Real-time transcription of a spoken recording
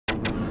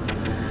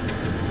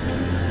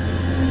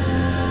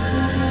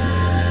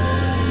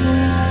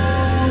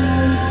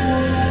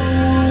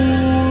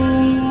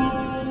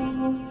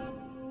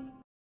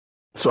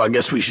So I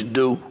guess we should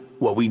do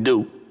what we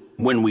do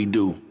when we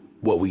do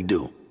what we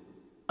do.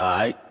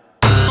 Alright?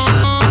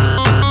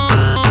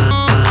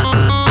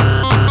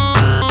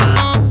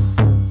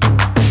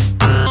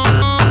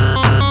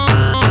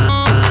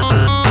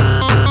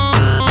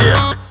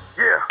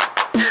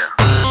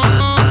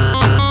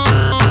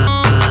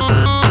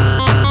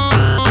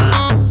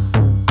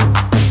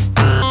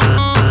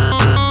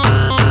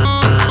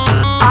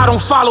 I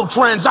don't follow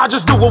trends, I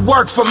just do what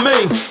work for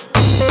me.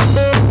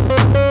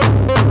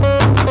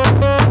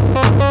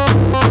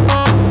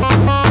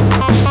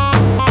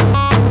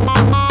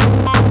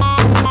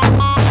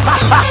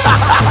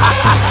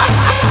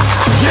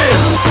 Yeah,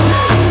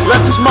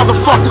 let these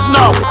motherfuckers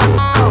know.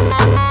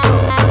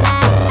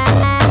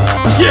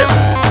 Yeah.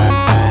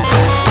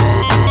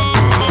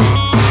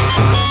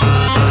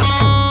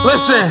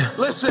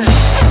 Listen.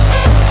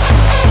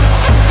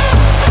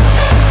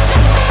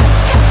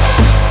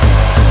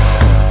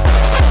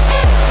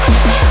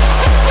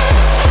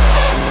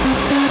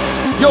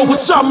 Yo,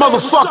 what's up,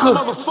 motherfucker?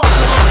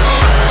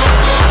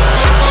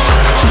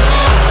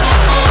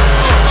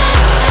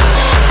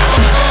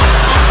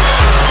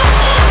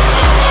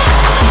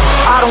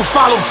 I don't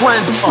follow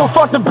trends, so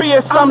fuck the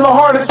BS, I'm the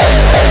hardest.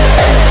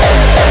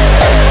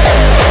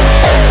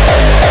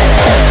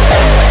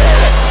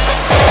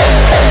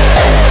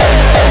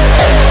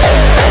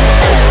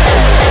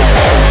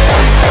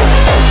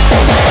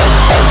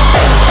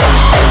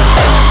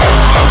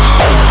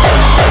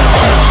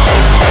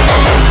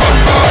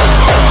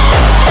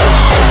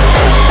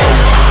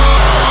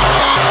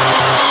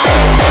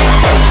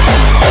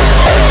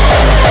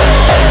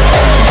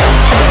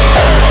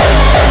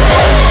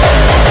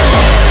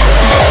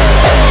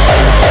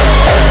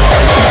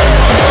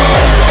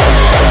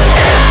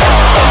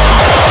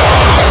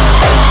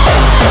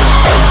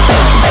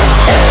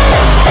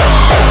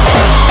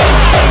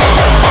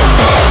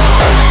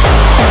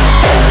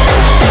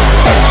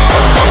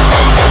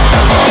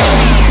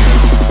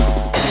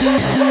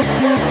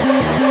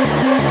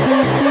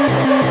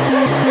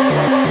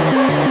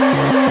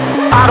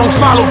 I don't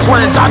follow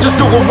trends, I just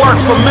do what work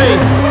for me.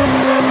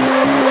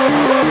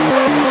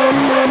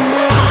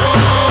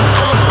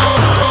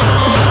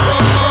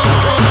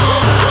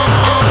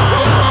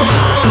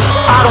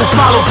 I don't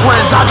follow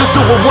trends, I just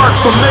do what work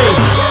for me.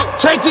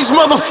 Take these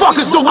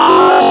motherfuckers to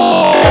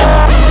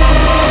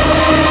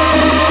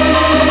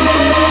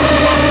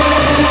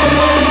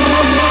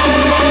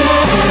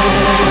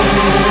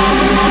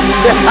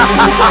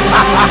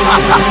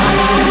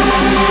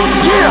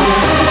yeah,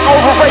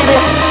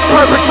 overrated,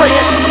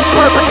 perpetrating.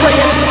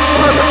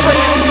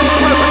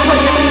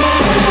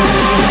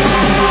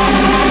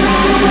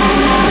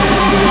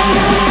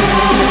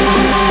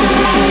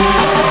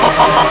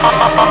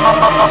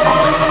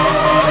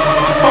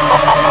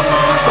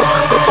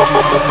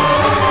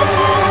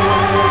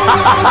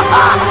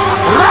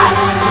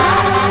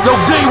 Yo,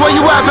 D, where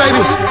you at,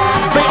 baby?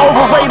 They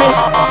overrated,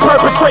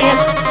 perpetrating.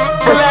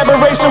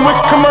 Collaboration with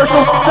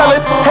commercial,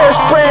 selling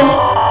hairspray.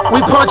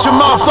 We punching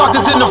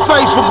motherfuckers in the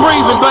face for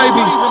breathing,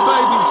 baby.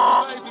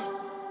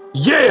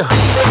 Yeah.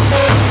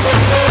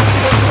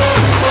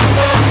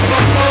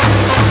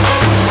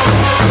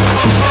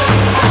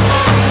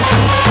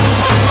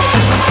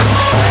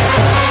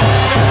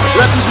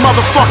 Let these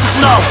motherfuckers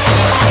know.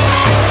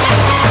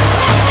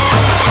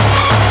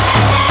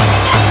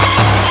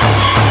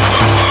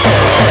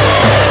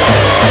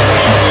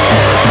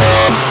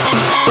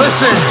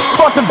 Listen,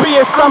 fuck the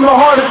BS, I'm the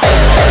hardest.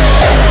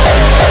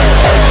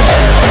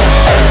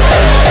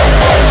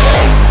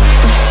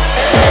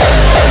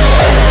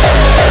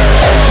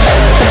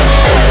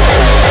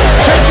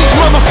 Take these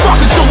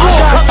motherfuckers to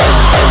war.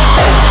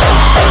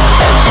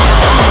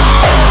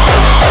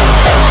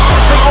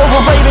 They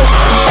overrated.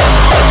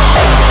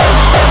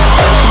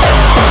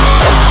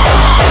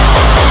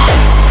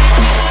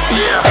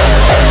 Yeah.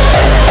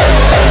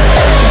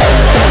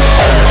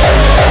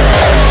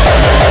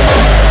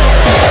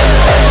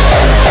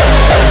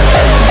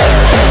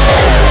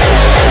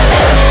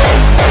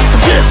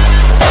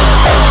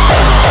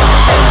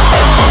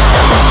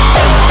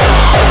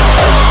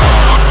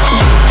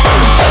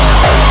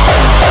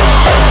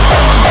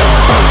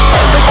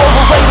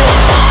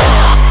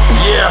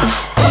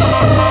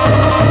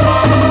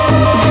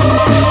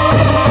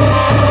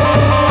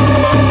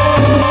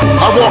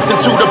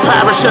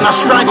 And I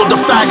strangled the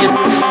faggot.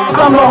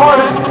 I'm the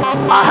hardest.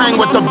 I hang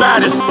with the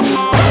baddest.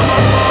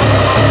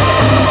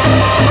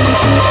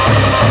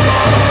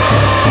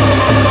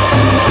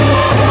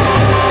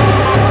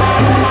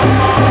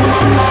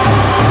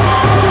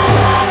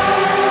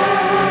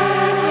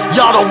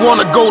 Y'all don't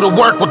wanna go to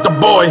work with the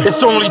boy.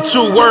 It's only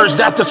 2 words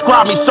that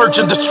describe me: search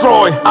and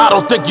destroy. I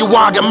don't think you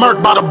wanna get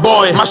murked by the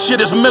boy. My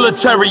shit is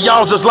military,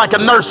 y'all's is like a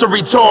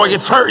nursery toy.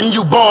 It's hurting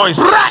you boys.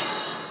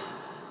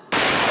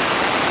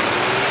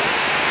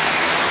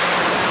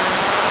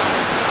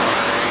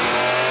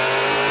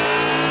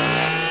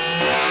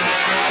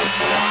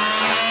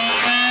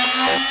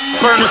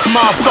 Burn this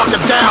motherfucker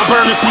down,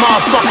 burn this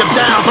motherfucker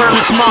down, burn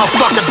this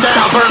motherfucker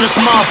down, burn this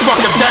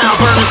motherfucker down,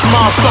 burn this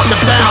motherfucker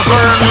down,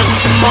 burn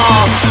this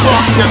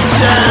motherfucker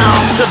down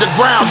to the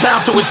ground,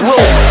 down to its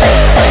roots.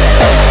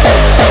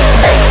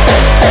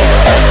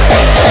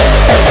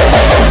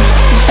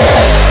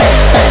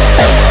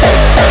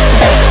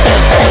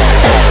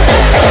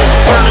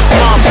 Burn this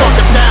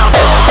motherfucker down.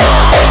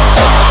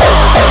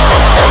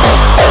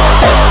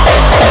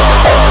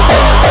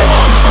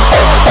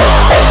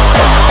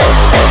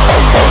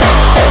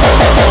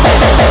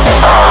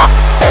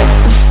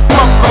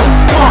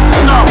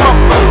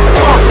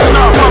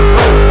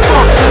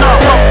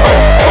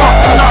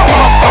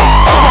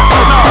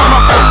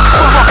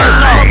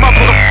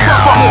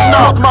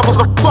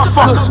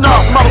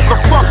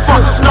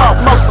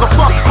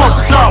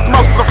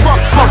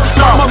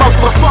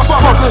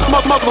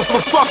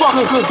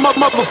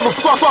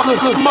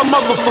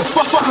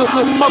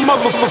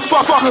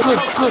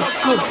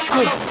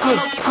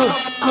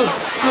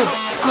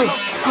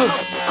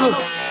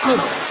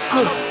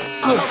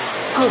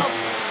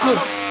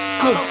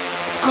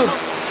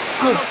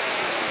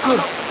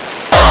 Good.